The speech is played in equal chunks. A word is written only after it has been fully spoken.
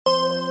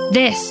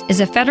This is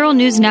a Federal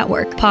News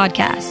Network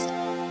podcast.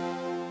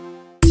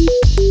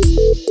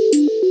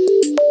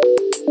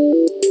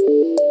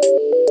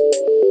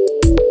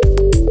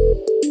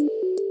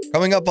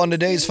 Coming up on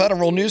today's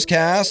Federal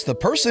Newscast, the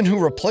person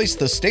who replaced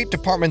the State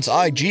Department's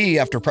IG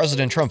after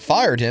President Trump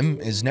fired him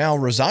is now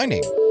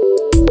resigning.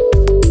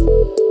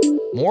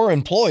 More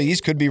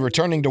employees could be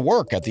returning to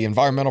work at the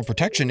Environmental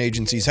Protection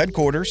Agency's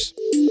headquarters.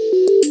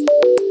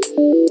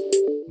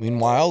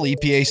 Meanwhile,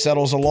 EPA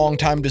settles a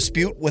long-time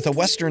dispute with a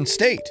western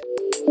state.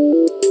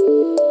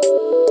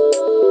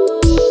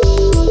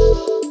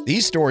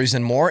 These stories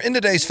and more in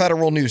today's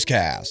Federal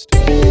Newscast.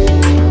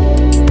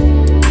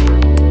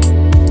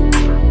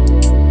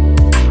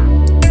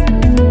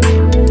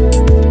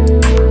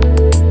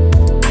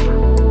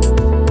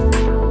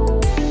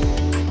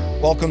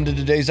 Welcome to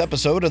today's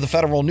episode of the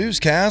Federal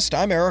Newscast.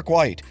 I'm Eric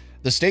White.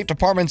 The State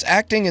Department's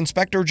acting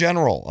inspector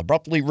general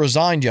abruptly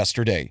resigned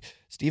yesterday.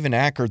 Stephen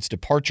Ackard's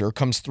departure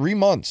comes 3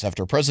 months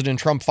after President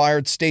Trump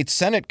fired State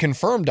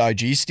Senate-confirmed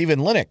IG Stephen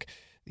Linick.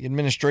 The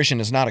administration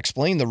has not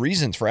explained the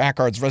reasons for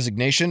Ackard's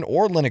resignation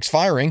or Linick's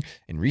firing.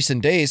 In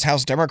recent days,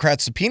 House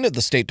Democrats subpoenaed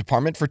the State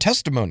Department for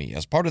testimony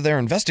as part of their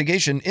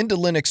investigation into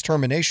Linick's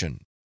termination.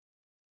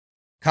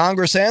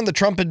 Congress and the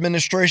Trump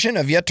administration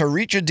have yet to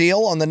reach a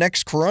deal on the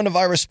next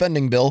coronavirus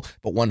spending bill,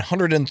 but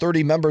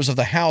 130 members of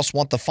the House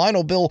want the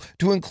final bill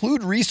to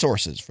include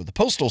resources for the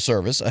Postal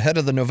Service ahead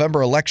of the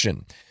November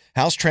election.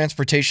 House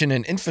Transportation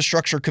and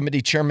Infrastructure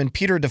Committee Chairman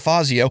Peter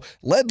DeFazio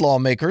led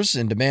lawmakers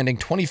in demanding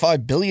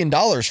 $25 billion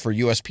for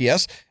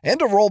USPS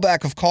and a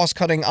rollback of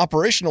cost-cutting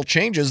operational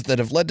changes that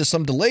have led to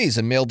some delays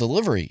in mail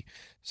delivery.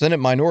 Senate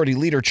Minority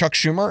Leader Chuck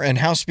Schumer and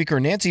House Speaker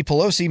Nancy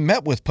Pelosi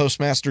met with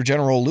Postmaster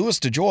General Louis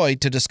DeJoy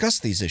to discuss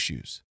these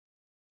issues.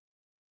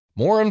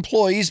 More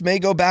employees may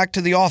go back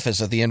to the office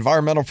at the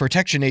Environmental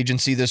Protection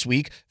Agency this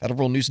week.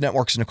 Federal News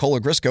Network's Nicola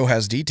Grisco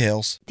has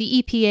details.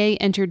 The EPA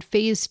entered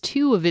Phase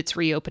 2 of its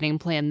reopening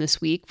plan this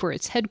week for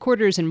its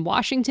headquarters in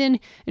Washington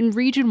and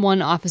Region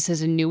 1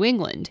 offices in New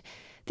England.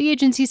 The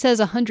agency says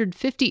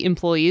 150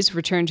 employees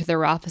returned to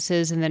their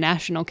offices in the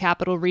National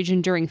Capital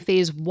Region during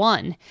Phase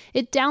 1.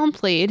 It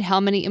downplayed how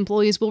many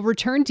employees will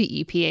return to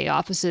EPA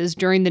offices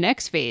during the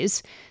next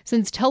phase,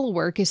 since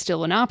telework is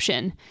still an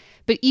option.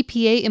 But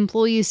EPA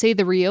employees say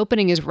the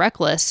reopening is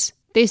reckless.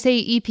 They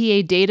say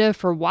EPA data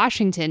for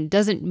Washington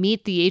doesn't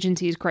meet the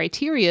agency's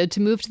criteria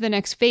to move to the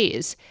next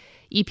phase.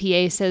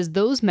 EPA says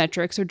those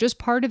metrics are just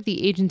part of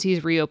the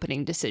agency's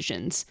reopening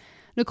decisions.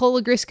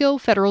 Nicola Grisco,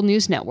 Federal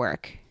News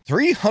Network.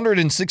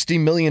 $360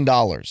 million.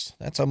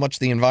 That's how much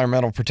the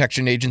Environmental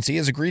Protection Agency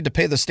has agreed to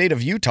pay the state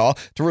of Utah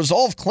to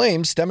resolve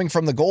claims stemming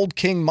from the Gold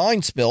King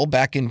mine spill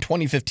back in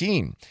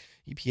 2015.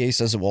 EPA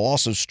says it will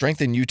also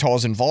strengthen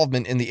Utah's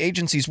involvement in the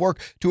agency's work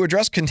to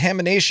address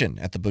contamination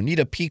at the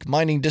Bonita Peak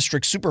Mining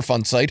District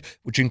Superfund site,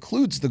 which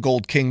includes the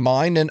Gold King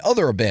mine and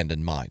other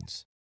abandoned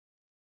mines.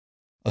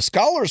 A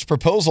scholar's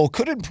proposal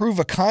could improve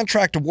a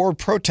contract award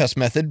protest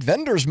method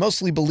vendors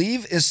mostly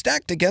believe is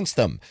stacked against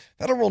them.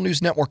 Federal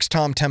News Network's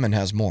Tom Temin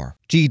has more.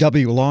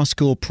 GW Law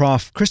School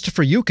Prof.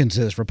 Christopher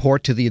Eukins'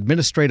 report to the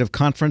Administrative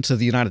Conference of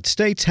the United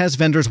States has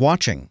vendors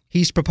watching.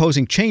 He's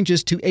proposing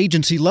changes to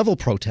agency-level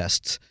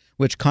protests,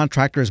 which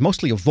contractors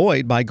mostly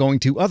avoid by going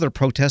to other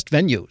protest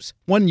venues.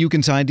 One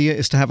Eukins idea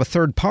is to have a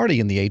third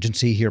party in the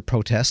agency hear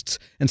protests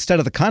instead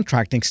of the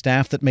contracting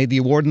staff that made the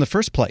award in the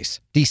first place.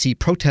 D.C.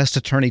 protest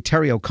attorney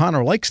Terry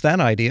O'Connor likes that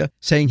idea,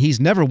 saying he's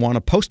never won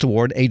a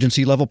post-award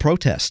agency-level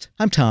protest.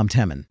 I'm Tom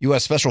Temin.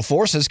 U.S. Special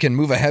Forces can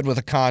move ahead with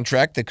a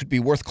contract that could be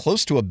worth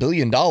close to $1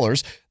 billion.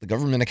 The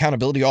Government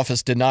Accountability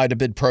Office denied a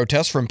bid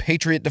protest from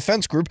Patriot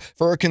Defense Group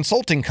for a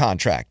consulting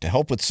contract to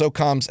help with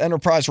SOCOM's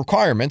enterprise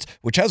requirements,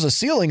 which has a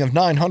ceiling of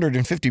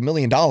 $950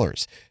 million.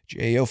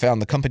 GAO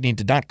found the company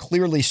did not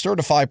clearly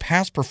certify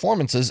past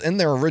performances in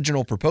their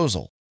original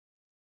proposal.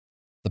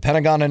 The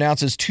Pentagon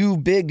announces 2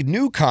 big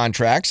new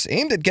contracts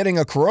aimed at getting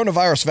a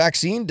coronavirus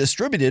vaccine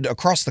distributed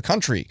across the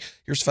country.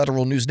 Here's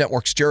Federal News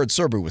Network's Jared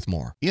Serbu with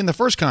more. In the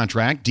first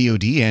contract,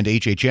 DoD and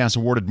HHS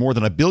awarded more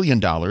than $1 billion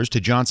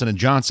to Johnson &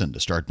 Johnson to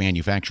start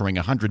manufacturing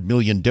 100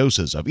 million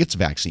doses of its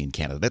vaccine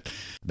candidate.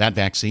 That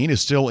vaccine is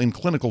still in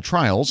clinical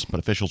trials, but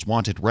officials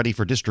want it ready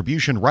for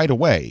distribution right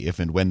away if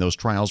and when those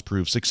trials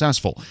prove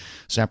successful.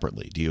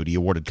 Separately, DoD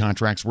awarded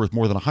contracts worth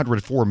more than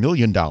 $104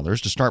 million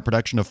to start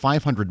production of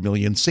 500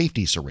 million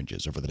safety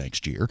syringes over the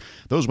next year.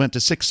 Those went to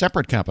 6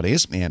 separate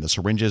companies, and the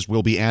syringes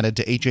will be added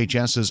to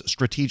HHS's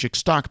strategic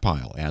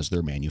stockpile as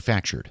they're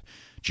manufactured.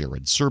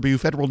 Jared Serbu,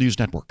 Federal News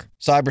Network.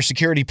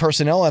 Cybersecurity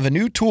personnel have a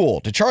new tool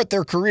to chart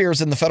their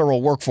careers in the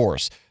federal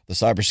workforce. The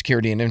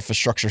Cybersecurity and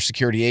Infrastructure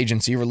Security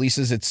Agency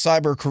releases its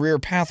Cyber Career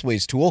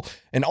Pathways tool,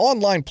 an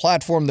online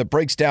platform that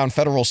breaks down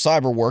federal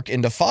cyber work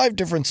into 5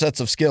 different sets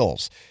of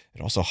skills.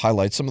 It also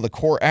highlights some of the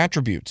core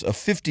attributes of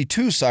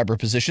 52 cyber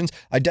positions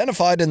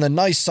identified in the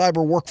NICE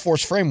Cyber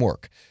Workforce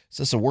Framework.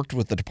 CISA worked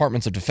with the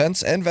Departments of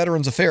Defense and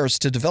Veterans Affairs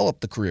to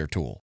develop the career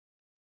tool.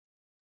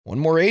 One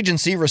more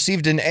agency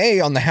received an A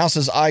on the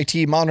House's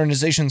IT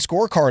modernization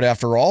scorecard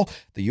after all.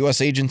 The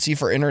U.S. Agency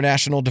for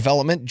International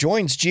Development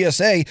joins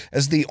GSA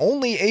as the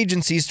only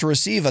agencies to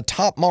receive a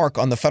top mark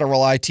on the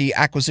Federal IT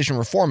Acquisition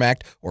Reform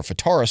Act, or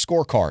FITARA,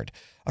 scorecard.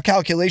 A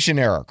calculation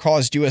error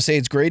caused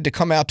USAID's grade to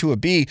come out to a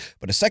B,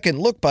 but a second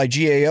look by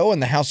GAO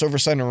and the House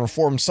Oversight and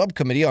Reform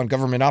Subcommittee on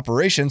Government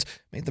Operations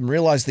made them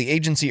realize the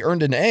agency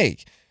earned an A.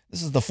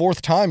 This is the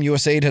fourth time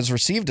USAID has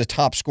received a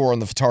top score on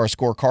the FITARA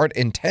scorecard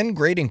in 10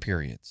 grading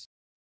periods.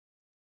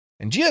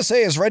 And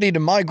GSA is ready to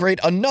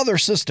migrate another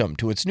system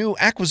to its new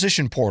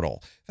acquisition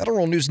portal.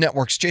 Federal News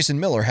Network's Jason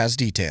Miller has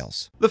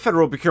details. The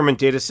Federal Procurement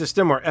Data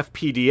System, or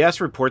FPDS,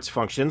 reports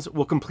functions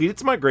will complete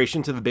its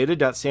migration to the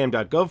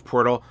beta.sam.gov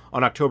portal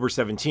on October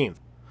 17th.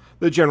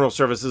 The General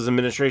Services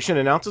Administration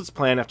announced its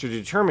plan after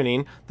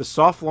determining the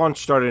soft launch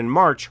started in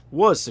March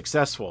was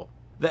successful.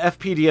 The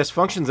FPDS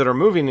functions that are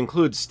moving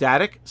include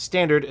static,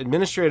 standard,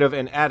 administrative,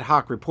 and ad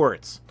hoc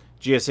reports.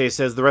 GSA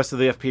says the rest of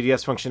the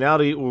FPDS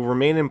functionality will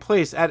remain in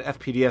place at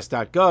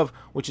fpds.gov,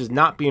 which is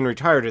not being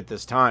retired at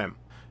this time.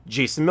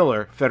 Jason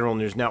Miller, Federal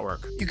News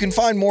Network. You can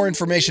find more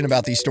information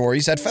about these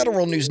stories at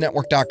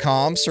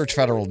federalnewsnetwork.com. Search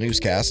Federal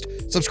Newscast.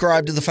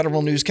 Subscribe to the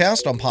Federal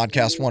Newscast on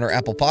Podcast One or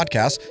Apple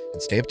Podcasts,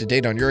 and stay up to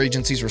date on your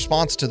agency's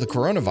response to the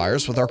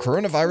coronavirus with our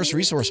coronavirus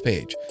resource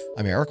page.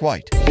 I'm Eric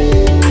White.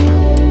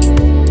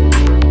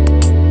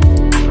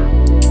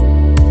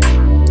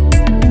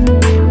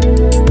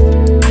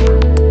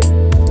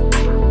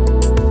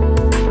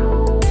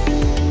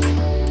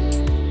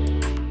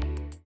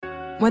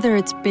 Whether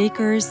it's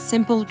Baker's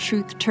Simple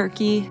Truth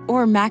Turkey,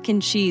 or mac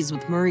and cheese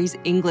with Murray's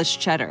English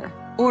Cheddar,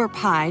 or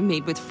pie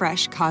made with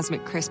fresh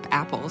Cosmic Crisp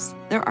apples,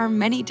 there are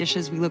many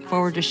dishes we look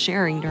forward to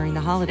sharing during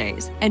the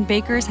holidays. And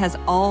Baker's has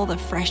all the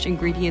fresh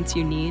ingredients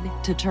you need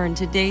to turn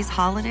today's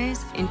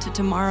holidays into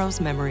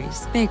tomorrow's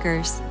memories.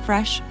 Baker's,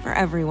 fresh for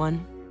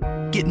everyone.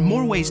 Get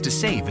more ways to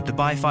save at the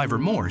Buy 5 or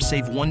More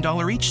Save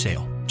 $1 each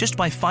sale. Just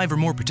buy 5 or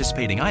more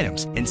participating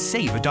items and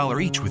save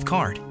 $1 each with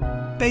card.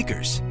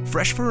 Baker's,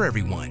 fresh for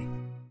everyone.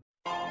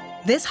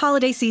 This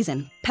holiday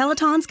season,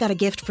 Peloton's got a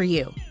gift for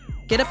you.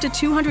 Get up to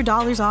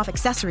 $200 off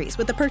accessories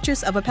with the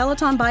purchase of a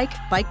Peloton bike,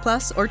 Bike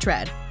Plus, or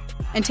Tread.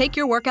 And take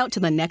your workout to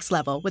the next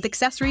level with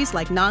accessories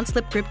like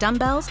non-slip grip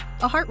dumbbells,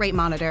 a heart rate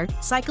monitor,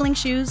 cycling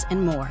shoes,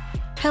 and more.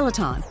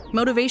 Peloton,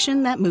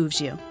 motivation that moves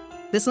you.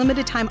 This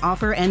limited time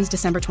offer ends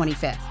December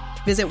 25th.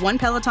 Visit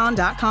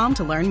onepeloton.com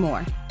to learn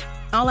more.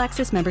 All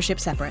access membership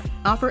separate.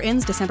 Offer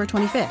ends December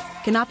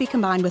 25th. Cannot be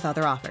combined with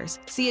other offers.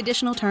 See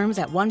additional terms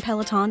at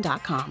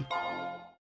onepeloton.com.